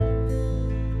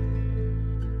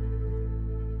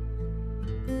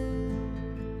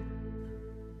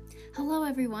Hello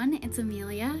everyone, it's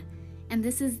Amelia, and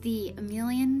this is the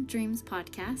Amelian Dreams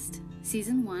Podcast,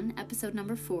 Season 1, Episode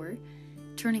number 4,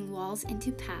 Turning Walls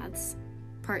into Paths,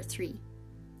 Part 3.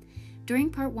 During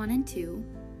Part 1 and 2,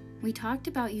 we talked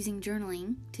about using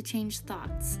journaling to change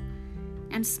thoughts,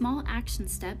 and small action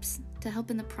steps to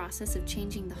help in the process of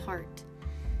changing the heart.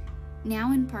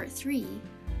 Now in Part 3,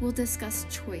 we'll discuss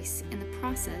choice in the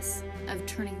process of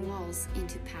turning walls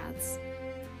into paths.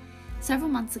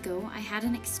 Several months ago, I had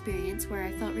an experience where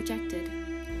I felt rejected.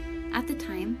 At the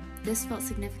time, this felt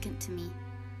significant to me.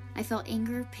 I felt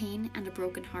anger, pain, and a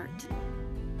broken heart.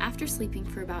 After sleeping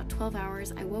for about 12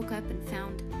 hours, I woke up and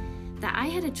found that I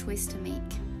had a choice to make.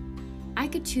 I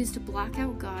could choose to block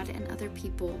out God and other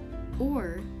people,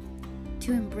 or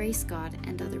to embrace God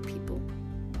and other people.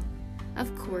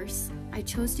 Of course, I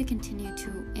chose to continue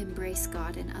to embrace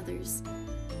God and others.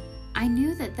 I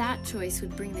knew that choice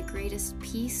would bring the greatest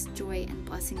peace, joy, and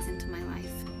blessings into my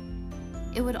life.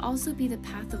 It would also be the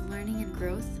path of learning and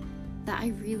growth that I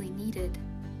really needed.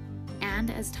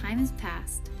 And as time has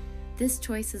passed, this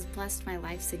choice has blessed my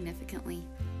life significantly.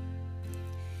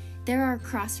 There are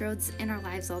crossroads in our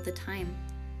lives all the time.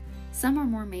 Some are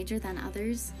more major than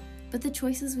others, but the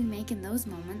choices we make in those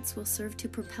moments will serve to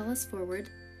propel us forward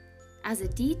as a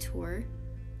detour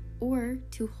or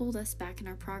to hold us back in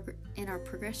our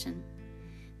progression.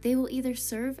 They will either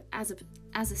serve as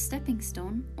a stepping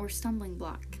stone or stumbling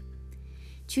block.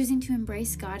 Choosing to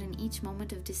embrace God in each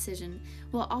moment of decision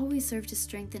will always serve to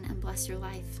strengthen and bless your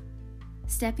life.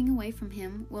 Stepping away from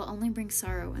Him will only bring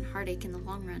sorrow and heartache in the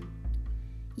long run.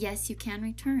 Yes, you can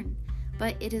return,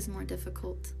 but it is more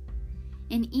difficult.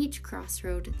 In each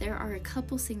crossroad, there are a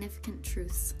couple significant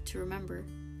truths to remember.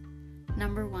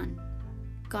 Number 1.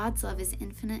 God's love is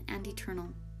infinite and eternal.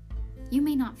 You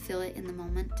may not feel it in the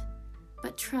moment,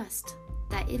 but trust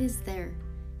that it is there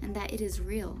and that it is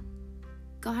real.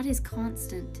 God is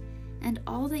constant, and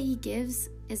all that He gives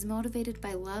is motivated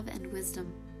by love and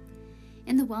wisdom.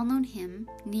 In the well-known hymn,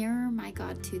 Nearer My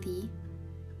God to Thee,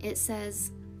 it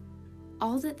says,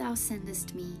 "All that Thou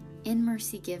sendest me, in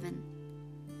mercy given."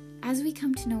 As we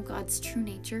come to know God's true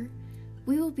nature,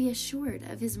 we will be assured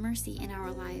of His mercy in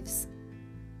our lives.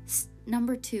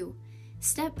 Number 2,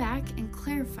 step back and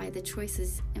clarify the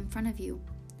choices in front of you.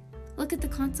 Look at the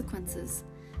consequences.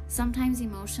 Sometimes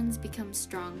emotions become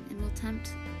strong and will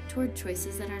tempt toward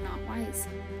choices that are not wise.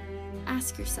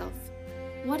 Ask yourself,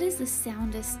 what is the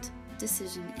soundest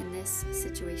decision in this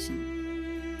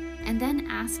situation? And then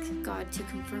ask God to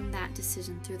confirm that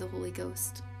decision through the Holy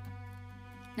Ghost.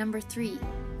 Number 3,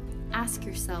 ask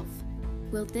yourself,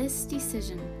 will this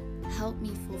decision help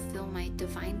me fulfill my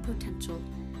divine potential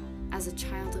as a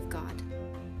child of God?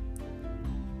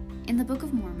 In the Book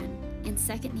of Mormon, in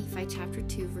 2 Nephi chapter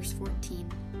 2, verse 14,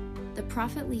 the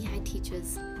prophet Lehi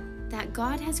teaches that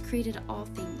God has created all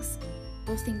things,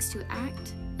 both things to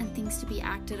act and things to be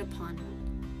acted upon.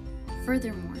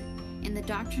 Furthermore, in the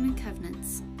Doctrine and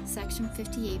Covenants, section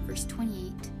 58, verse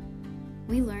 28,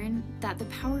 we learn that the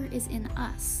power is in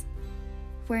us,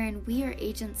 wherein we are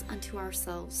agents unto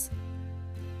ourselves.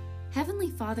 Heavenly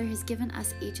Father has given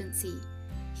us agency.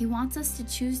 He wants us to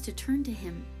choose to turn to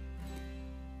Him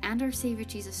and our Savior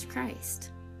Jesus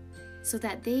Christ, so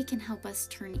that they can help us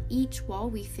turn each wall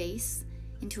we face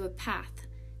into a path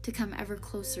to come ever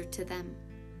closer to them.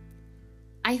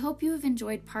 I hope you have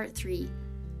enjoyed Part 3,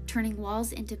 Turning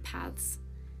Walls into Paths.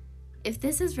 If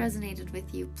this has resonated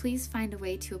with you, please find a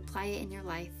way to apply it in your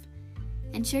life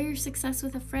and share your success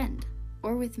with a friend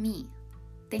or with me.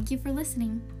 Thank you for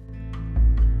listening.